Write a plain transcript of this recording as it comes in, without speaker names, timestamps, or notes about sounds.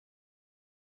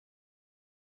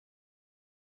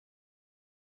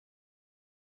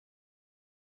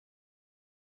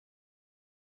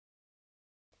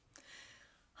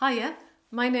Hiya,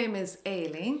 my name is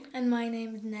Aileen. And my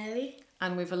name is Nellie.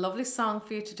 And we've a lovely song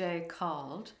for you today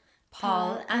called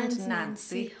Pol and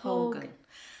Nancy Hogan.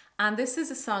 And this is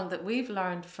a song that we've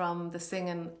learned from the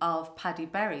singing of Paddy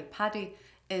Berry. Paddy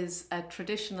is a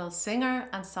traditional singer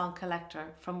and song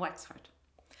collector from Wexford.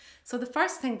 So the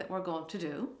first thing that we're going to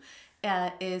do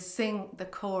is sing the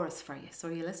chorus for you. So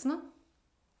are you listening?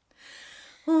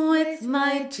 With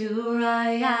my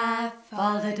do-ra-ya,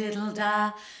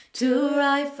 fall-da-diddle-da,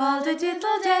 do-ra,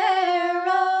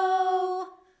 fall-da-diddle-dare-o.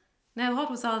 Now, what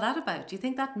was all that about? Do you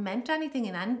think that meant anything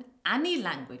in any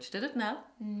language? Did it now?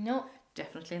 No.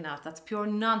 Definitely not. That's pure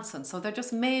nonsense. So they're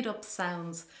just made up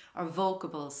sounds or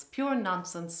vocables, pure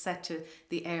nonsense set to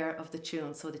the air of the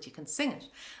tune so that you can sing it.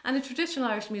 And in traditional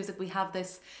Irish music, we have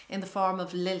this in the form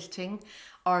of lilting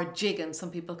or jigging, some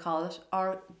people call it,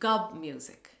 or gob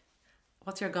music.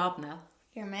 What's your gob now?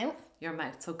 Your mouth. Your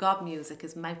mouth. So gob music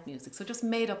is mouth music. So just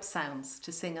made up sounds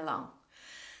to sing along.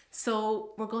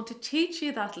 So we're going to teach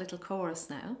you that little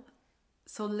chorus now.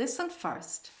 So listen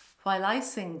first while I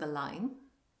sing the line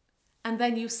and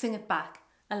then you sing it back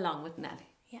along with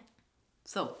Nellie. Yeah.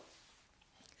 So,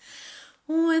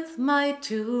 with my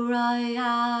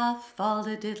do-ra-ya,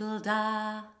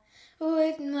 fall-da-diddle-da.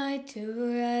 With my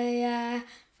do-ra-ya,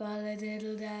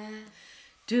 fall-da-diddle-da.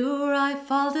 Do-ra,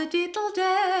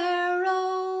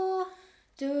 fall-da-diddle-dare-o.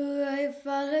 Do-ra,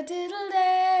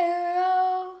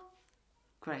 fall-da-diddle-dare-o.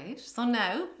 Great. So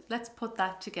now, let's put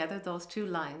that together, those two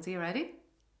lines. Are you ready?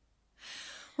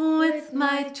 With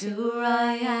my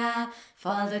do-ra-ya,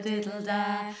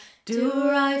 fall-da-diddle-da,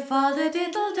 do-ra,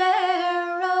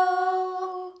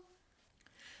 fall-da-diddle-dare-o.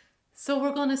 So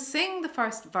we're going to sing the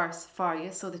first verse for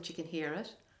you so that you can hear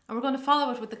it. And we're going to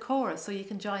follow it with the chorus so you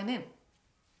can join in.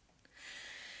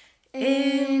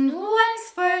 In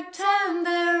Wexford town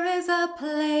there is a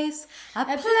place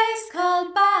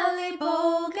called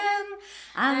Ballybogan,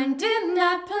 and in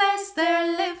that place there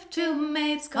live two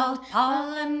maids called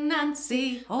Pol and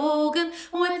Nancy Hogan.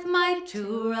 With my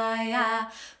do-ra-ya,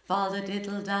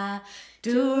 fall-da-diddle-da,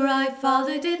 do-ra,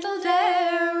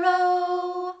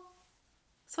 fall-da-diddle-dare-o.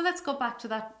 So let's go back to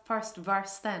that first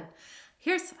verse then.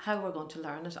 Here's how we're going to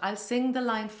learn it. I'll sing the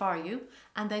line for you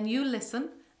and then you listen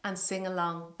and sing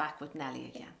along back with Nellie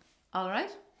again. All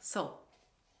right? So,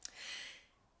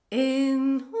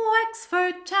 in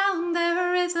Wexford town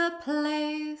there is a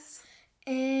place.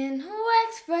 In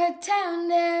Wexford town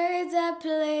there is a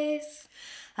place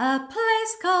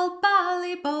Called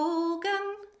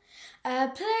Ballybogan. A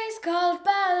place called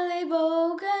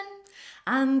Ballybogan.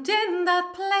 And in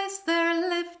that place there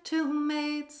live two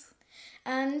maids.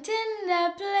 And in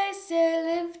that place there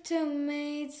live two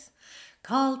maids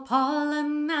Called Pol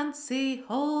and Nancy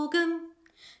Hogan.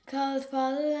 Called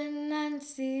Pol and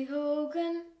Nancy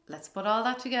Hogan. Let's put all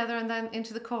that together and then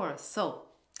into the chorus. So,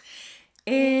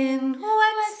 in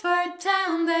Wexford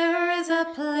town there is a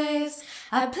place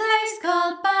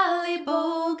called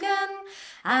Ballybogan,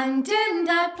 and in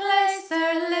that place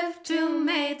there live two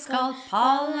maids called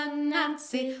Pol and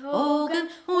Nancy Hogan.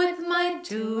 With my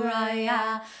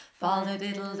do-ra-ya,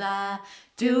 fall-da-diddle-da,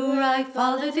 do-ra,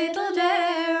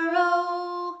 fall-da-diddle-dare-o.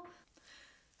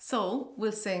 So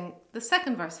we'll sing the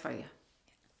second verse for you.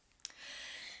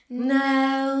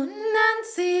 Now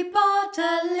Nancy bought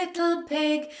a little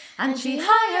pig, and she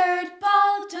hired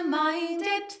Pol to mind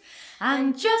it.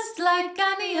 And just like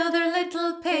any other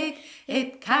little pig,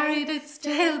 it carried its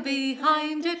tail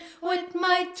behind it. With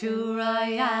my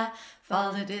do-ra-ya,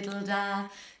 fall-da-diddle-da,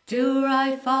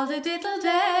 do-ra,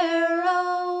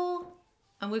 fall-da-diddle-dare-o.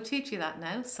 And we'll teach you that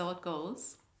now, so it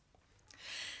goes.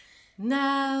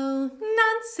 Now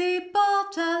Nancy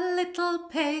bought a little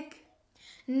pig.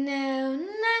 Now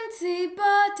Nancy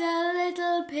bought a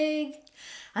little pig,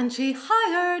 and she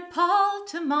hired Pol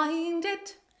to mind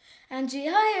it. And she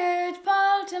hired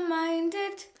Pol to mind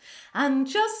it. And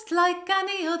just like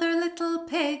any other little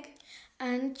pig,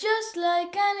 and just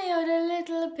like any other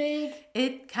little pig,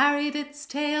 it carried its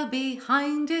tail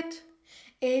behind it.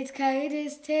 It carried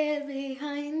its tail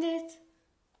behind it.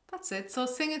 That's it. So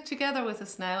sing it together with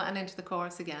us now and into the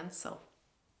chorus again. So,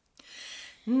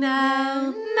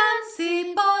 now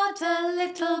Nancy bought a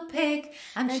little pig,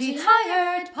 and she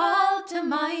hired Pol to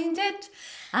mind it.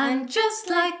 And just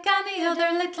like any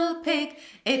other little pig,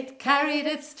 it carried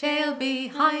its tail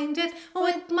behind it.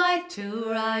 With my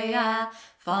do-ra-ya,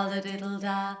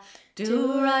 fall-da-diddle-da,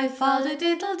 do-ra,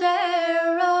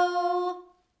 fall-da-diddle-dare-o.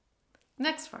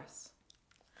 Next verse.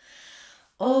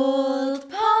 Old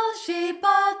Pol, she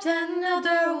bought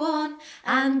another one,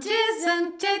 and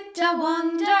isn't it a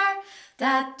wonder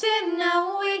that in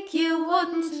a week you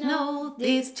wouldn't know.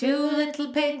 These two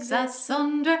little pigs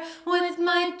asunder with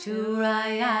my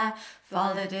do-ra-ya,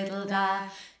 fall-a-diddle-da,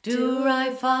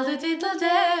 do-ra,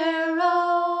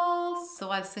 fall-a-diddle-dare-o.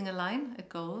 So I'll sing a line. It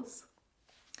goes,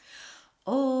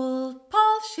 Old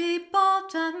Pol, she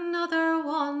bought another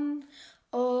one.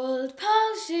 Old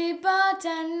Pol, she bought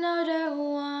another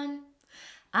one.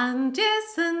 And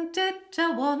isn't it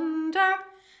a wonder?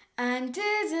 And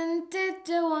isn't it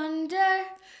a wonder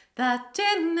That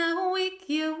in a week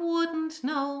you wouldn't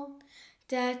know.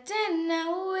 that in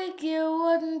a week you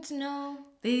wouldn't know.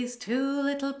 These two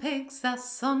little pigs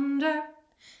asunder.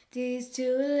 These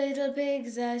two little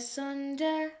pigs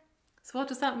asunder. So what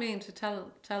does that mean to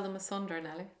tell them asunder,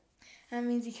 Nellie? That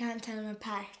means you can't tell them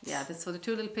apart. Yeah, so the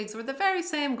two little pigs were the very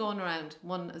same going around,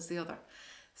 one as the other.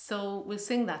 So we'll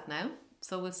sing that now.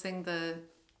 So we'll sing the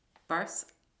verse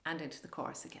and into the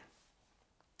chorus again.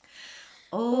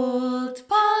 Old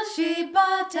Pol, she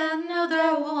bought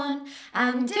another one,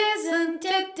 and isn't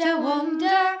it a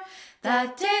wonder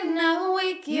that in a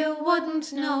week you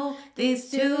wouldn't know. These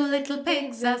two little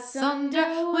pigs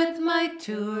asunder with my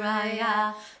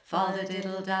do-ra-ya,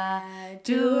 fall-a-diddle-da,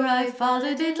 do-ra,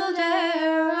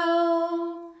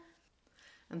 fall-a-diddle-dare-o.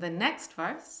 And the next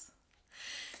verse.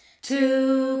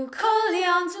 Two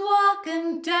cullions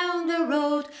walking down the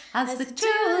road, as the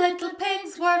two little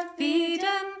pigs were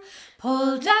feeding,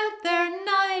 pulled out their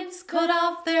knives, cut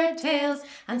off their tails,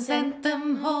 and sent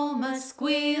them home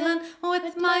a-squealing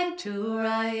with my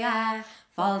do-ra-ya,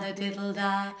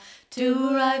 fall-a-diddle-da,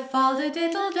 do-ra,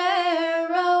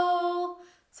 fall-a-diddle-dare-o.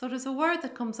 So there's a word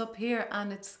that comes up here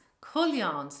and it's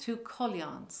cullions, two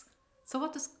cullions. So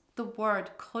what does the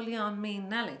word cullion mean,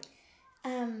 Nellie?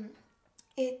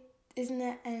 Isn't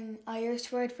it an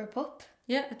Irish word for pup?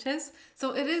 Yeah, it is.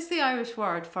 So it is the Irish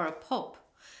word for a pup,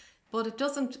 but it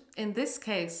doesn't, in this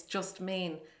case, just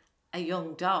mean a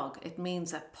young dog. It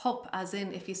means a pup, as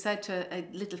in if you said to a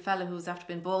little fella who's after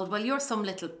been bald, well, you're some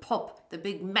little pup, the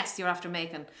big mess you're after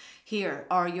making here,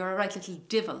 or you're a right little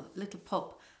divil, little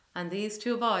pup. And these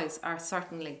two boys are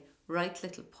certainly right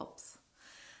little pups.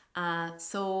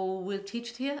 So we'll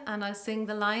teach it to you, and I'll sing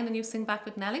the line and you sing back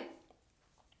with Nellie.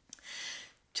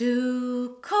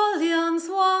 Two cullions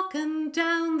walking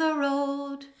down the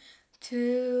road.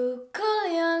 Two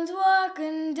cullions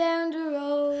walking down the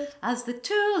road, As the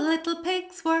two little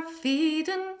pigs were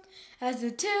feeding, as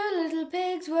the two little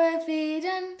pigs were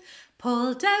feeding,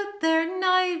 pulled out their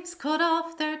knives, cut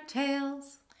off their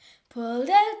tails, pulled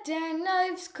out their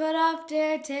knives, cut off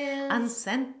their tails, and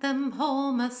sent them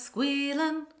home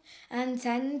a-squealing. and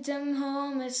sent them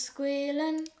home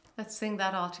a-squealing. Let's sing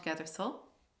that all together, so.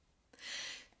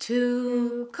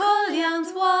 Two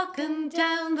cullions walking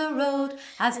down the road,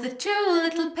 as the two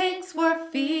little pigs were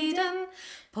feeding,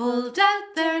 pulled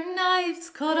out their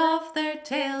knives, cut off their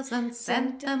tails, and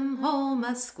sent them home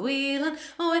a-squealing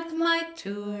with my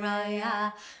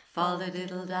do-ra-ya,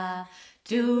 fall-a-diddle-da,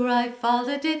 do-ra,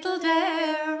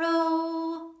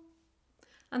 fall-a-diddle-dare-o.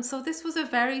 And so this was a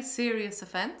very serious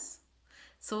offence,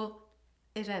 so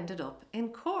it ended up in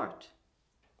court.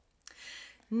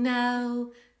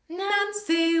 Now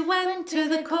Nancy went to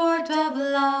the court of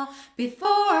law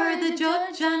before the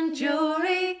judge and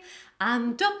jury,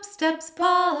 and up steps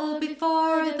Pol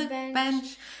before the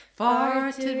bench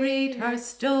for to read her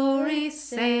story,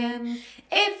 saying,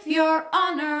 if your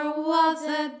honour was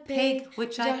a pig,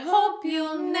 which I hope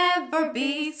you'll never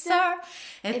be, sir,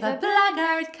 if a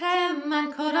blackguard came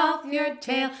and cut off your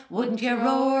tail, wouldn't you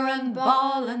roar and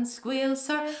bawl and squeal,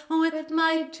 sir, with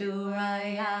my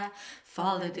do-ra-ya,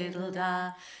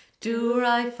 fall-a-diddle-da,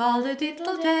 do-ra,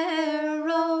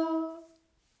 fall-a-diddle-dare-o.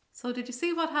 So did you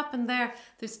see what happened there?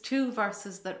 There's two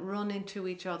verses that run into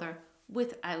each other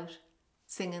without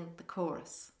singing the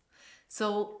chorus.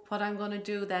 So what I'm going to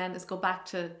do then is go back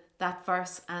to that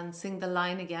verse and sing the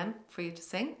line again for you to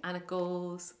sing. And it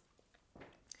goes,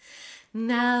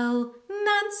 now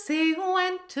Nancy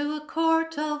went to a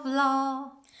court of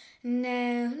law.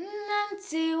 Now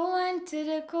Nancy went to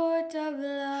the court of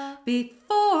law,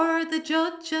 before the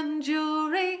judge and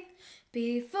jury,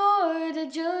 before the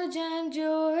judge and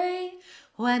jury,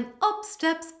 when up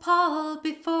steps Pol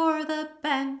before the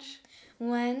bench,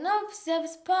 when up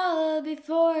steps Pol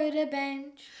before the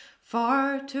bench,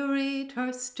 for to read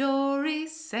her story,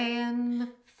 saying,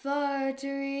 for to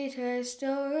read her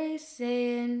story,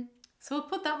 saying. So we'll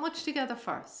put that much together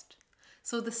first.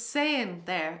 So the saying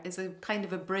there is a kind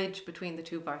of a bridge between the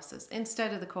two verses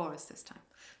instead of the chorus this time.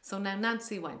 So now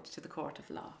Nancy went to the court of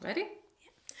law. Ready?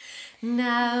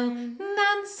 Now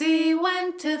Nancy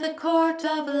went to the court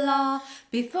of law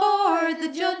before the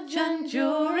judge and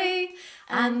jury,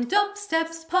 and up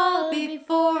steps Pol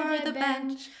before the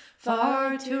bench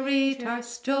for to read her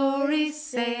story,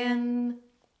 saying.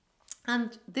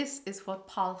 And this is what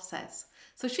Pol says.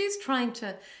 So she's trying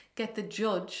to get the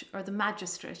judge or the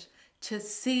magistrate to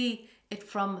see it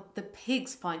from the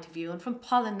pig's point of view and from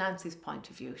Pol and Nancy's point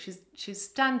of view. She's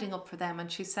standing up for them,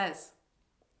 and she says,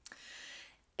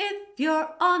 "If your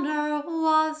honour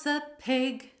was a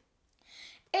pig,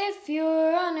 if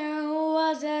your honour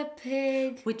was a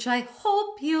pig, which I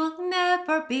hope you'll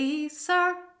never be, sir,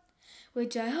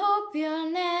 which I hope you'll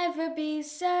never be,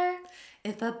 sir,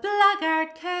 if a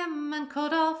blackguard came and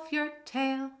cut off your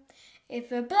tail,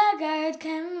 if a blackguard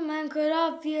came and cut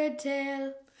off your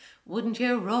tail, wouldn't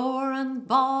you roar and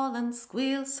bawl and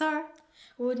squeal, sir?"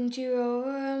 Wouldn't you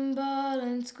roar and bawl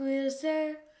and squeal,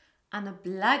 sir? And a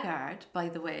blackguard, by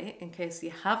the way, in case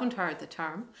you haven't heard the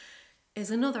term,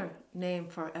 is another name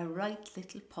for a right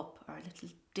little pup or a little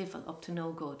divil up to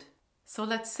no good. So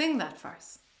let's sing that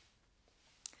verse.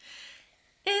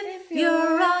 If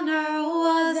your honour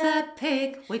was a pig,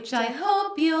 which I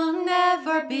hope you'll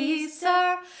never be,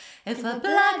 sir, if a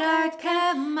blackguard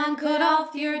came and cut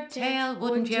off your tail,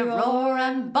 wouldn't you roar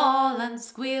and bawl and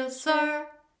squeal, sir?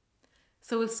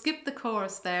 So we'll skip the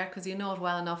chorus there because you know it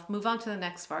well enough. Move on to the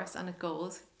next verse, and it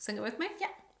goes, sing it with me?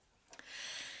 Yeah.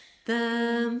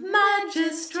 The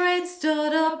magistrate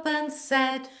stood up and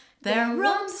said, "Their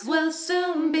rumps will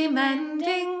soon be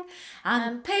mending,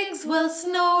 and pigs will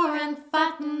snore and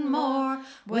fatten more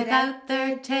without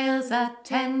their tails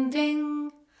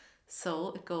attending." So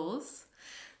it goes.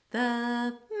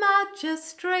 The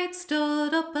magistrate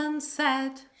stood up and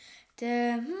said,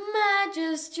 the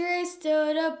magistrate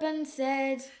stood up and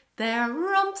said, "Their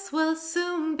rumps will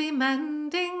soon be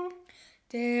mending,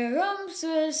 their rumps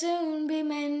will soon be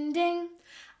mending,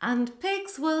 and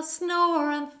pigs will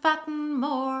snore and fatten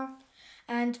more,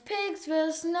 and pigs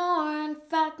will snore and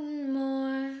fatten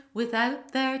more,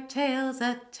 without their tails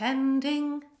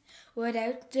attending."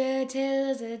 without their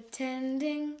tails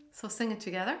attending. So sing it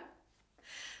together.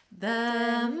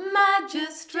 The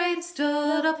magistrate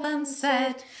stood up and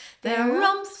said, "Their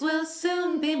rumps will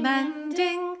soon be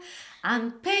mending,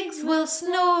 and pigs will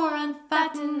snore and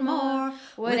fatten more,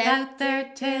 without their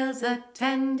tails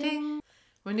attending."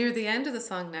 We're near the end of the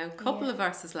song now. Couple of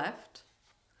verses left.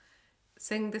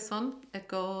 Sing this one. It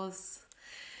goes,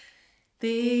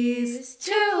 "These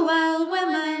two old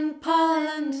women, Pol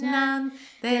and Nan,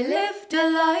 they lived a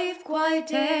life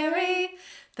quite airy.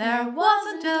 There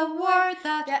wasn't a word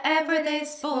that ever they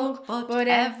spoke, but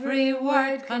every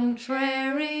word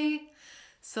contrary."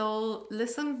 So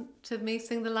listen to me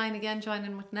sing the line again, join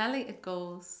in with Nellie. It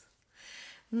goes,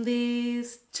 "These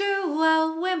two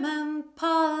old women,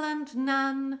 Pol and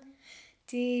Nan,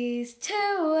 these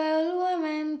two old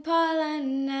women, Pol and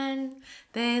Nan,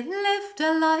 they lived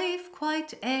a life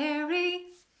quite airy.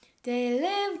 they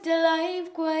lived a life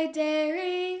quite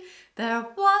airy. There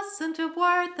wasn't a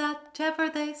word that ever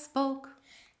they spoke,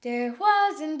 There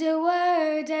wasn't a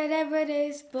word that ever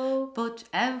they spoke, but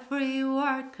every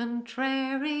word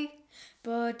contrary."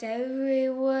 but every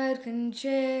word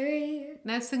contrary.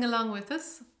 Now sing along with us.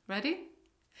 Ready?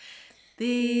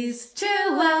 "These two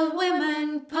old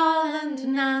women, Pol and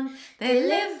Nan, they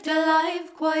lived a life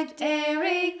quite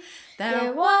airy.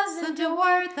 There wasn't a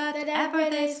word that ever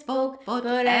they spoke, but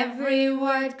every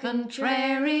word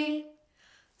contrary."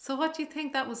 So what do you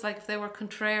think that was like if they were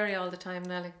contrary all the time,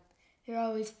 Nellie? They're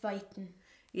always fighting.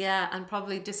 Yeah, and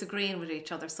probably disagreeing with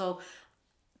each other. So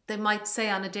they might say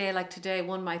on a day like today,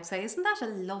 one might say, "Isn't that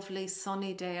a lovely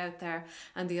sunny day out there?"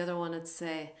 And the other one would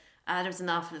say, "There's an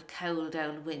awful cold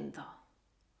old wind though."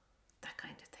 That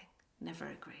kind of thing. Never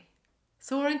agree.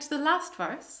 So we're into the last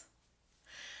verse.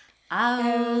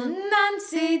 "Old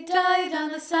Nancy died on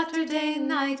a Saturday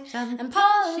night, and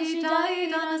Pol she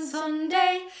died on a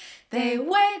Sunday. They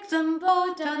waked them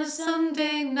both on a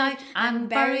Sunday night and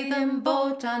buried them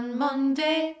both on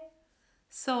Monday."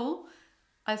 So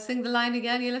I'll sing the line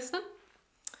again. You listening?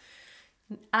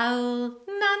 "Old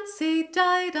Nancy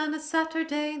died on a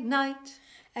Saturday night,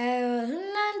 Old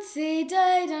Nancy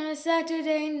died on a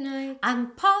Saturday night,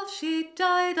 and Pol she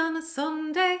died on a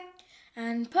Sunday.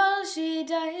 and Pol she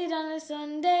died on a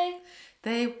Sunday.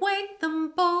 They waked them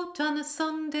both on a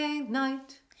Sunday night,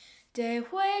 They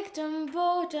waked them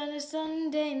both on a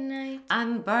Sunday night,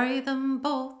 and buried them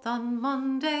both on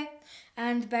Monday."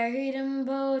 and buried them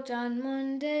both on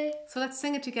Monday. So let's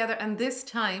sing it together, and this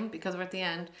time, because we're at the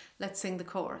end, let's sing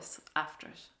the chorus after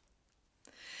it.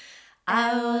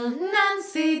 "Old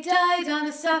Nancy died on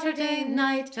a Saturday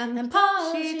night, and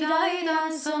Pol she died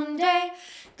on Sunday.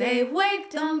 They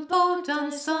waked them both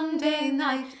on Sunday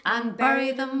night, and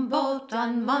buried them both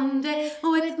on Monday.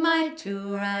 With my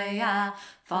two-ra-ya,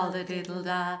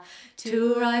 fall-a-diddle-da,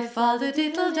 two-ra,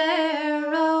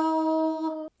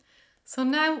 fall-a-diddle-dare-o. So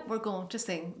now we're going to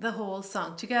sing the whole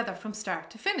song together from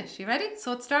start to finish. You ready?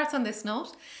 So it starts on this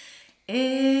note. Are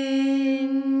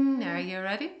you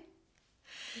ready?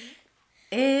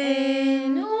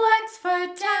 In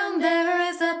Wexford town there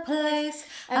is a place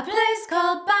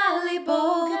called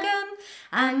Ballybogan,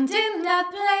 and in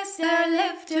that place there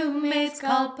live two maids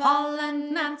called Pol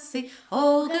and Nancy,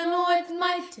 Hogan with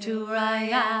my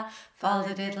two-ra-ya,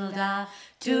 fall-a-diddle-da,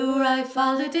 two-ra,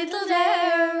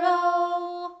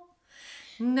 fall-a-diddle-dare-o.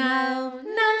 Now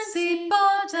Nancy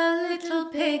bought a little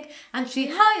pig, and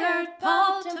she hired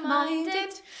Paul to mind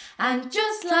it, and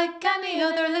just like any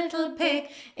other little pig,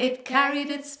 it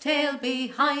carried its tail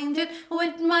behind it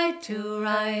with my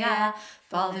two-ra-ya,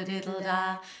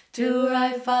 fall-a-diddle-da,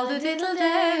 two-ra,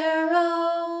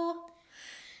 fall-a-diddle-dare-o.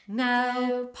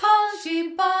 Now Paul she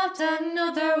bought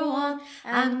another one,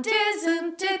 and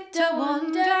isn't it a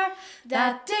wonder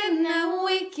that in a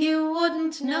week you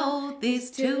wouldn't know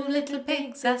these two little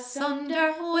pigs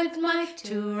asunder with my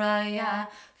two-ra-ya,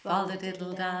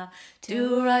 fall-a-diddle-da,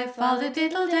 two-ra,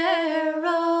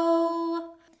 fall-a-diddle-dare-o.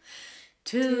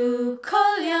 Two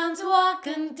cullions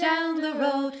walking down the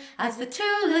road, as the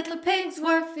two little pigs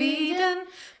were feeding,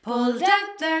 pulled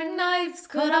out their knives,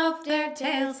 cut off their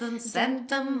tails, and sent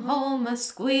them home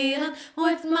a-squealing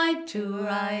with my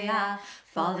two-ra-ya,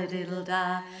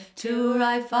 fall-a-diddle-da,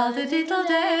 two-ra,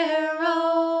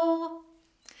 fall-a-diddle-dare-o.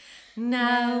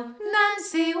 Now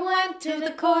Nancy went to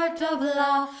the court of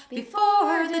law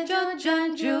before the judge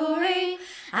and jury,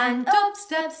 and up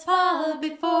steps Paul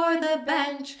before the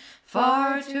bench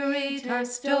for to read her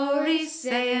story,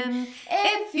 saying,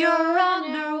 if your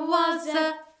honour was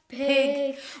a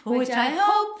pig, which I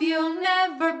hope you'll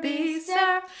never be,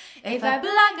 sir, if a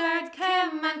blackguard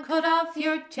came and cut off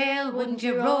your tail, wouldn't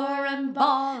you roar and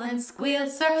bawl and squeal,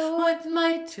 sir, with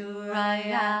my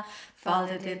two-ra-ya,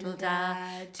 fall-a-diddle-da,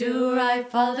 two-ra,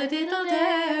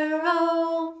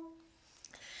 fall-a-diddle-dare-o.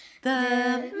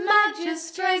 The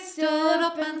magistrate stood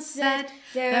up and said,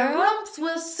 their rumps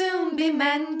will soon be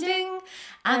mending,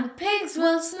 and pigs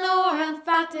will snore and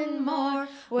fatten more,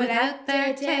 without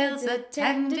their tails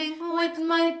attending, with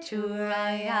my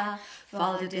two-ra-ya,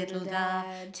 fall-a-diddle-da,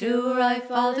 two-ra,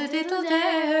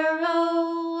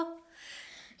 fall-a-diddle-dare-o.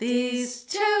 These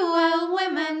two old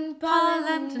women, Pol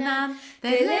and Nan,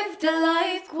 they lived a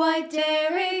life quite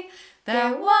airy.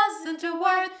 There wasn't a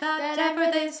word that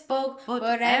ever they spoke,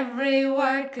 but every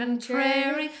word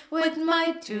contrary, with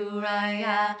my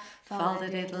two-ra-ya,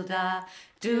 fall-a-diddle-da,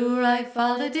 two-ra,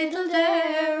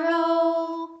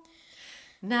 fall-a-diddle-dare-o.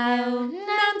 Now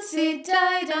Nancy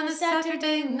died on a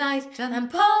Saturday night, and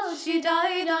Paul she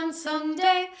died on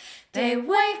Sunday. They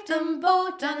waked them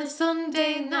both on a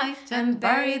Sunday night, and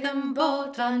buried them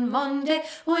both on Monday,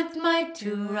 with my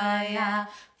two-ra-ya,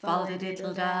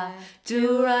 fall-a-diddle-da,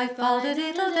 two-ra,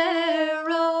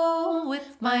 fall-a-diddle-dare-o.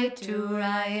 With my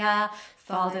two-ra-ya,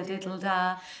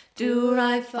 fall-a-diddle-da,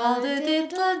 two-ra,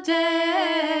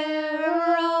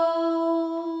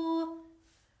 fall-a-diddle-dare-o.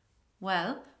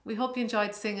 Well, we hope you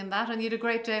enjoyed singing that, and you had a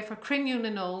great day for Crinune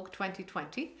and Og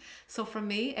 2020. So from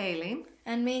me, Aileen.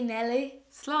 And me, Nellie.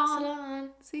 Slán. Slán.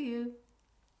 See you.